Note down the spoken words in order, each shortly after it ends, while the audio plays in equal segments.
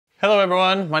Hello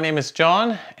everyone, my name is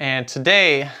John, and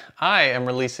today I am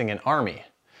releasing an army.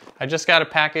 I just got a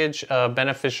package of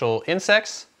beneficial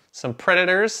insects, some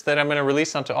predators that I'm going to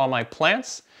release onto all my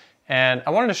plants, and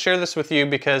I wanted to share this with you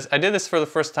because I did this for the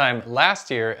first time last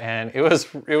year and it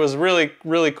was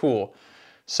really cool.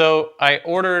 So I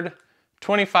ordered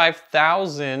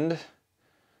 25,000,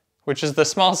 which is the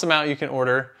smallest amount you can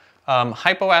order,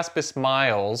 Hypoaspis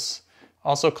miles,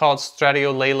 also called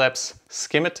Stratiolaleps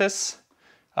scimatus.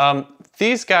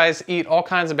 These guys eat all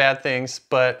kinds of bad things,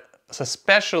 but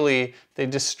especially they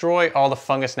destroy all the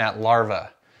fungus gnat larvae.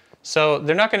 So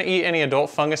they're not going to eat any adult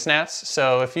fungus gnats,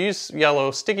 so if you use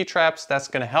yellow sticky traps, that's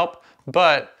going to help.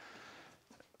 But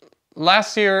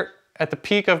last year, at the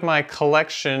peak of my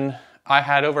collection, I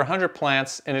had over 100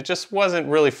 plants, and it just wasn't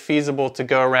really feasible to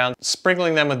go around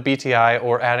sprinkling them with BTI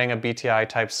or adding a BTI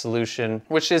type solution,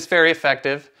 which is very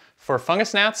effective for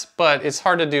fungus gnats, but it's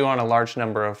hard to do on a large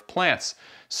number of plants.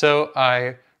 So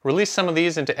I released some of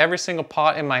these into every single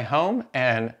pot in my home,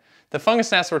 and the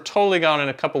fungus gnats were totally gone in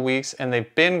a couple weeks, and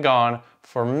they've been gone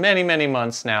for many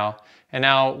months now. And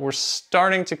now we're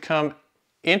starting to come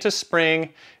into spring,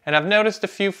 and I've noticed a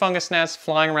few fungus gnats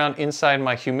flying around inside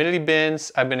my humidity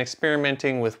bins. I've been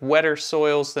experimenting with wetter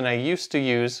soils than I used to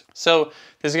use. So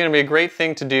this is going to be a great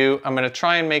thing to do. I'm going to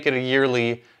try and make it a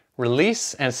yearly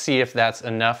release and see if that's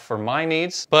enough for my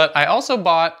needs. But I also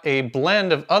bought a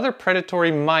blend of other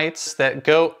predatory mites that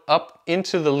go up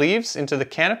into the leaves, into the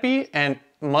canopy, and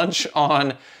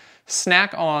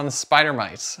snack on spider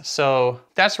mites. So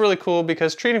that's really cool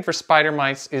because treating for spider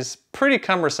mites is pretty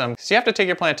cumbersome because you have to take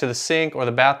your plant to the sink or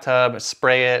the bathtub,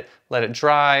 spray it, let it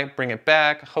dry, bring it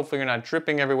back. Hopefully you're not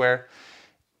dripping everywhere.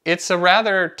 It's a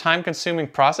rather time-consuming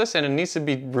process, and it needs to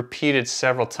be repeated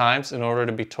several times in order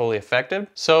to be totally effective.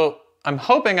 So I'm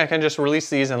hoping I can just release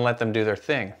these and let them do their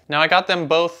thing. Now I got them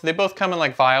both, they both come in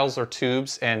like vials or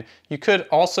tubes, and you could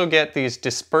also get these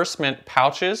disbursement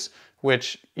pouches,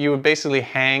 which you would basically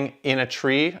hang in a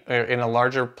tree or in a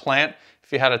larger plant.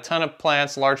 If you had a ton of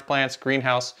plants, large plants,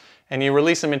 greenhouse, and you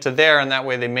release them into there, and that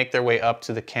way they make their way up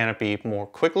to the canopy more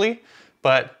quickly.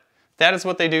 But that is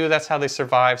what they do, that's how they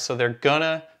survive, so they're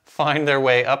gonna find their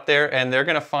way up there, and they're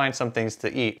gonna find some things to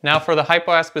eat. Now for the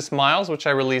Hypoaspis miles, which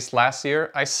I released last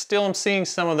year, I still am seeing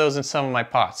some of those in some of my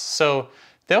pots. So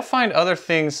they'll find other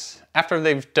things, after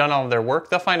they've done all of their work,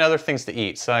 they'll find other things to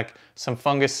eat. So like some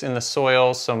fungus in the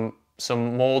soil, some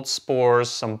mold spores,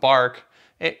 some bark.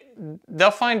 They'll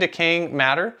find decaying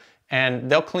matter, and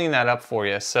they'll clean that up for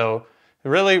you. So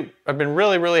really, I've been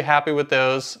really happy with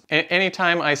those.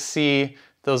 Anytime I see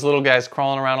those little guys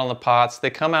crawling around on the pots,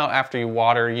 they come out after you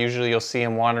water. Usually you'll see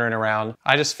them wandering around.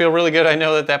 I just feel really good. I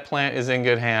know that that plant is in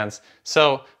good hands.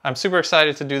 So I'm super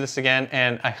excited to do this again,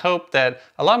 and I hope that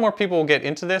a lot more people will get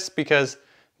into this because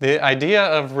the idea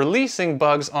of releasing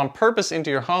bugs on purpose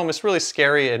into your home is really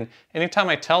scary, and anytime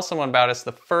I tell someone about it, it's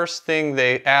the first thing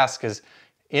they ask is,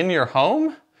 in your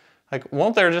home? Like,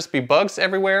 won't there just be bugs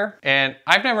everywhere? And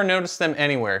I've never noticed them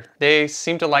anywhere. They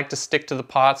seem to like to stick to the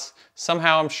pots.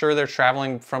 Somehow I'm sure they're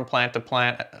traveling from plant to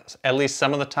plant at least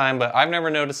some of the time, but I've never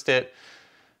noticed it.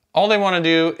 All they want to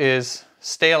do is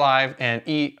stay alive and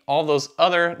eat all those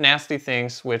other nasty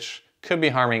things which could be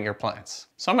harming your plants.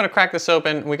 So I'm going to crack this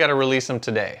open. We got to release them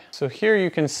today. So here you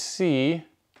can see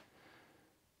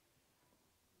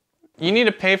you need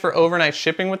to pay for overnight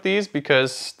shipping with these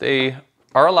because they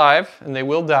are alive and they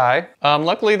will die.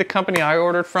 Luckily, the company I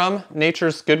ordered from,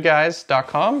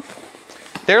 naturesgoodguys.com,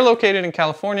 they're located in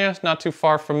California, not too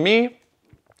far from me.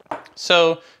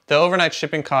 So the overnight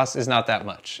shipping cost is not that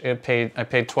much. I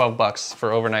paid 12 bucks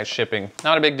for overnight shipping.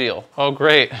 Not a big deal. Oh,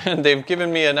 great. They've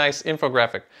given me a nice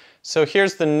infographic. So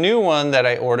here's the new one that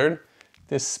I ordered,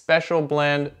 this special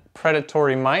blend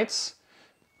predatory mites.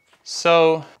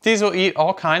 So these will eat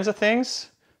all kinds of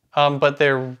things, but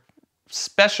they're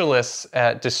specialists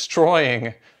at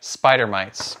destroying spider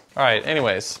mites. All right,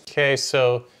 anyways. Okay,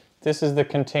 so this is the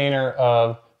container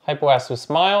of Hypoaspis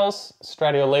miles,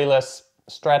 Stratiolaleps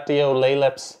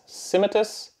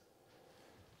scimatus.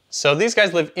 So these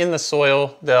guys live in the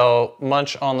soil. They'll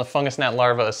munch on the fungus gnat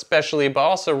larvae especially, but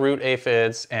also root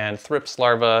aphids and thrips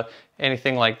larvae,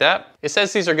 anything like that. It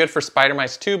says these are good for spider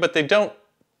mites too, but they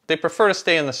prefer to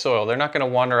stay in the soil. They're not gonna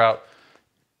wander out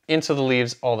into the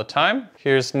leaves all the time.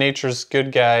 Here's Nature's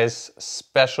Good Guys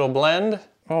special blend.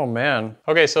 Oh man.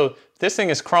 Okay, so this thing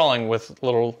is crawling with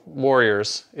little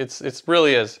warriors. It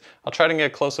really is. I'll try to get a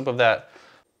close-up of that.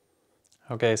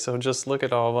 Okay, so just look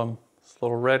at all of them. These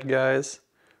little red guys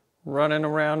running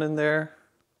around in there.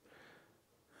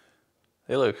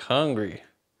 They look hungry.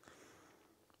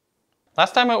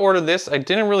 Last time I ordered this, I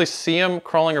didn't really see them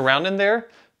crawling around in there,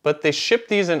 but they ship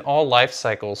these in all life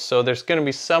cycles. So there's gonna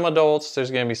be some adults,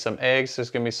 there's gonna be some eggs, there's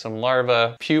gonna be some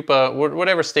larvae, pupa,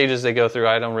 whatever stages they go through,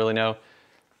 I don't really know.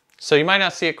 So you might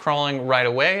not see it crawling right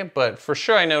away, but for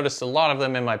sure I noticed a lot of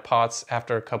them in my pots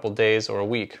after a couple days or a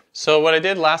week. So what I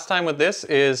did last time with this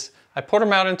is I poured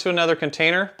them out into another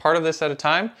container, part of this at a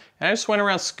time, and I just went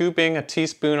around scooping a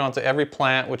teaspoon onto every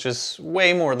plant, which is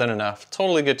way more than enough,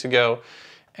 totally good to go.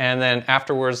 And then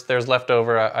afterwards there's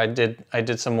leftover, I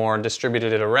did some more and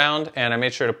distributed it around, and I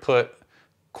made sure to put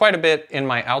quite a bit in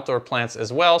my outdoor plants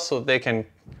as well so that they can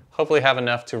hopefully have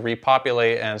enough to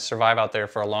repopulate and survive out there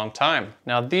for a long time.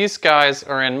 Now these guys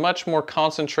are in much more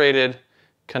concentrated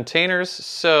containers,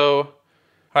 so,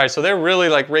 all right, so they're really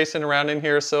like racing around in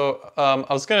here. So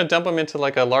I was gonna dump them into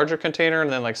like a larger container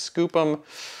and then like scoop them.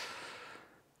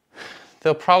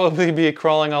 They'll probably be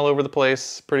crawling all over the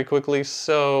place pretty quickly,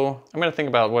 so I'm gonna think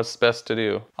about what's best to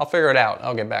do. I'll figure it out,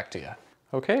 I'll get back to you.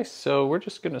 Okay, so we're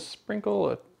just gonna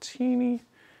sprinkle a teeny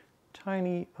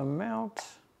tiny amount.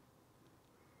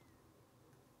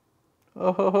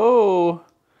 Oh ho ho!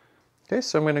 Okay,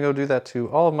 so I'm gonna go do that to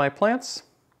all of my plants.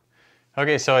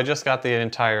 Okay, so I just got the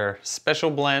entire special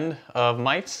blend of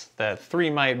mites, that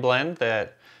 3-mite blend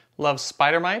that loves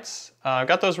spider mites. I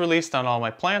got those released on all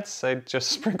my plants. I just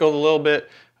sprinkled a little bit.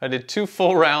 I did 2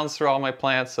 full rounds through all my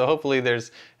plants, so hopefully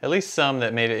there's at least some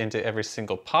that made it into every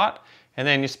single pot. And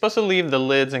then you're supposed to leave the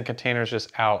lids and containers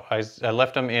just out. I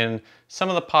left them in some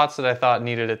of the pots that I thought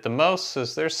needed it the most, so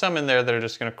there's some in there that are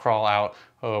just gonna crawl out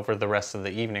over the rest of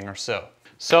the evening or so.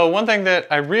 So one thing that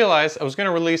I realized, I was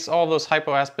gonna release all those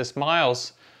Hypoaspis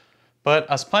miles, but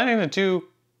I was planning to do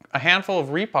a handful of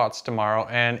repots tomorrow,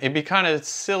 and it'd be kind of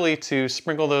silly to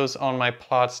sprinkle those on my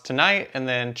pots tonight and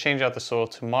then change out the soil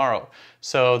tomorrow.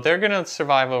 So they're gonna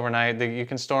survive overnight. You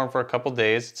can store them for a couple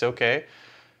days, it's okay.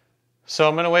 So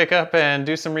I'm gonna wake up and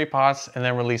do some repots and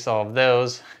then release all of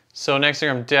those. So next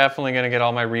year I'm definitely gonna get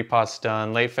all my repots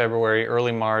done late February,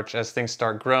 early March as things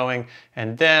start growing,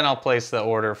 and then I'll place the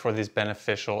order for these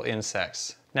beneficial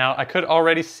insects. Now I could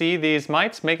already see these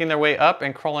mites making their way up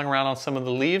and crawling around on some of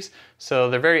the leaves, so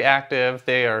they're very active.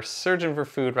 They are searching for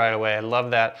food right away. I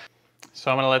love that.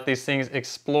 So I'm gonna let these things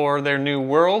explore their new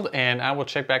world, and I will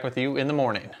check back with you in the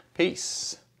morning.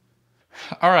 Peace.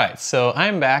 All right, so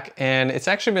I'm back, and it's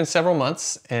actually been several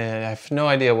months, and I have no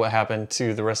idea what happened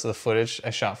to the rest of the footage I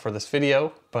shot for this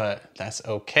video, but that's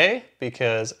okay,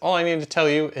 because all I need to tell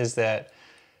you is that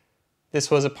this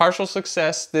was a partial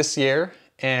success this year,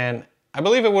 and I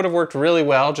believe it would have worked really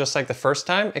well just like the first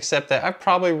time, except that I've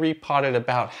probably repotted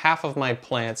about half of my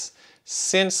plants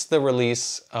since the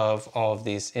release of all of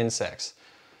these insects.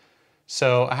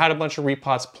 So I had a bunch of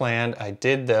repots planned, I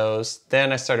did those,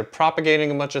 then I started propagating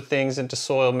a bunch of things into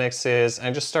soil mixes, and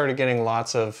I just started getting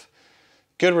lots of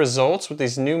good results with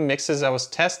these new mixes I was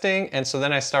testing, and so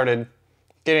then I started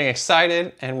getting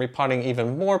excited and repotting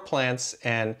even more plants,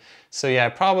 and so yeah, I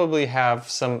probably have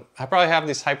these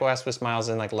Hypoaspis miles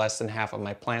in like less than half of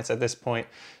my plants at this point,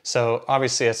 so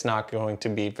obviously it's not going to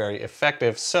be very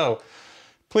effective. So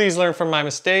please learn from my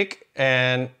mistake,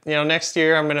 and next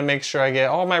year I'm gonna make sure I get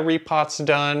all my repots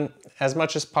done as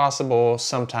much as possible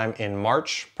sometime in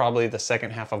March, probably the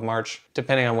second half of March,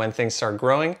 depending on when things start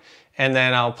growing, and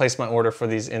then I'll place my order for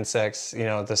these insects,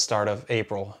 at the start of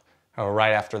April or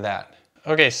right after that.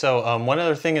 Okay, so one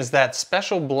other thing is that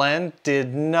special blend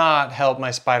did not help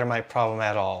my spider mite problem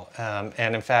at all,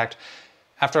 and in fact,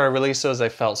 after I released those, I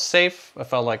felt safe. I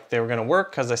felt like they were gonna work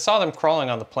because I saw them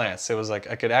crawling on the plants. It was like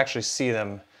I could actually see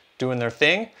them doing their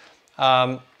thing.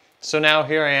 So now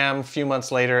here I am a few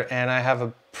months later, and I have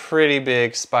a pretty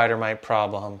big spider mite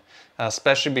problem,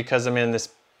 especially because I'm in this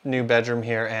new bedroom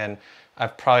here, and I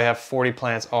probably have 40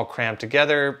 plants all crammed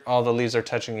together. All the leaves are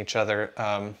touching each other.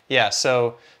 Yeah,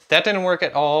 so that didn't work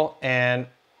at all, and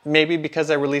maybe because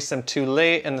I released them too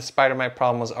late and the spider mite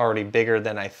problem was already bigger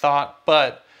than I thought,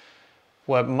 but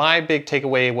what my big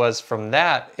takeaway was from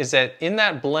that is that in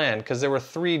that blend, because there were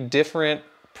 3 different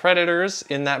predators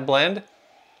in that blend,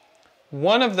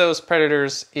 one of those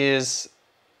predators is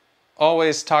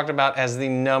always talked about as the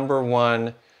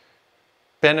 #1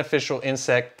 beneficial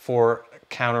insect for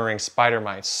countering spider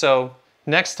mites. So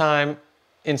next time,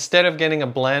 instead of getting a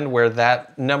blend where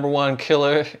that #1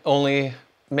 killer only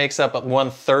makes up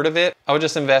 1/3 of it, I would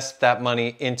just invest that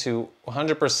money into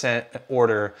 100%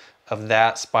 order of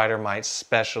that spider mite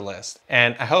specialist.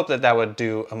 And I hope that that would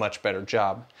do a much better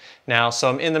job. Now, so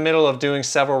I'm in the middle of doing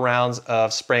several rounds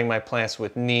of spraying my plants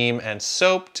with neem and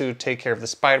soap to take care of the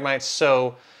spider mites.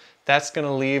 So that's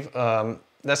gonna leave,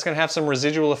 that's gonna have some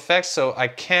residual effects. So I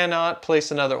cannot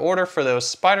place another order for those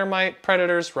spider mite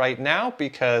predators right now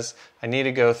because I need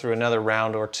to go through another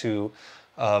round or 2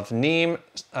 of neem,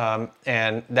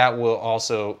 and that will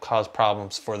also cause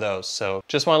problems for those. So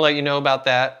just want to let you know about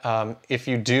that. If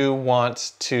you do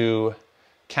want to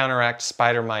counteract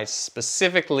spider mites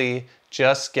specifically,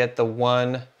 just get the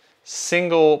one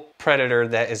single predator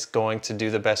that is going to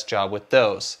do the best job with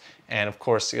those. And of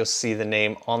course, you'll see the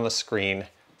name on the screen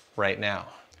right now.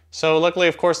 So luckily,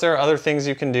 of course, there are other things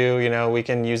you can do. You know, we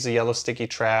can use the yellow sticky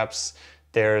traps.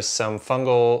 There's some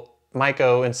fungal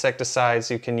myco insecticides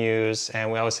you can use,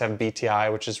 and we always have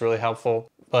BTI, which is really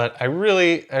helpful. But I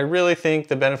really think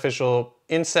the beneficial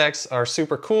insects are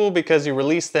super cool because you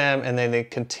release them and then they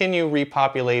continue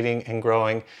repopulating and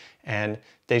growing, and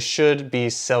they should be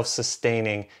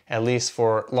self-sustaining, at least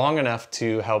for long enough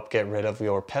to help get rid of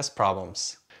your pest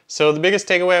problems. So the biggest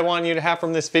takeaway I want you to have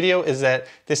from this video is that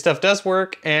this stuff does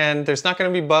work, and there's not going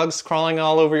to be bugs crawling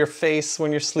all over your face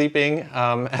when you're sleeping,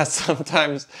 as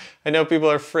sometimes I know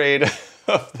people are afraid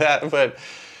of that, but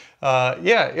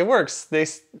yeah, it works.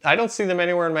 I don't see them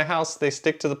anywhere in my house. They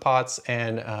stick to the pots,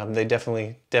 and they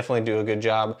definitely do a good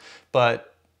job,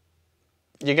 but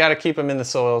you got to keep them in the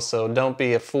soil, so don't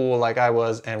be a fool like I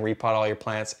was and repot all your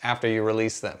plants after you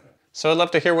release them. So I'd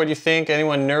love to hear what you think.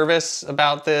 Anyone nervous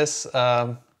about this?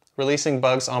 Releasing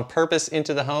bugs on purpose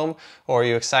into the home, or are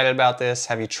you excited about this?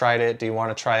 Have you tried it? Do you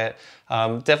want to try it?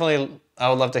 Definitely, I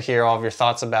would love to hear all of your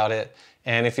thoughts about it.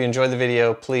 And if you enjoyed the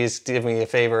video, please do me a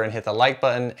favor and hit the like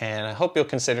button, and I hope you'll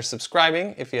consider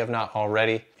subscribing if you have not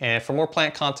already. And for more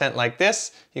plant content like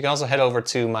this, you can also head over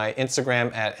to my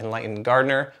Instagram at Enlightened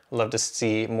Gardener. I'd love to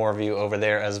see more of you over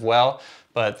there as well.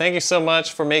 But thank you so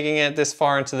much for making it this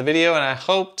far into the video, and I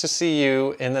hope to see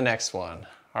you in the next one.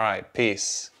 All right,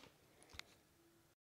 peace.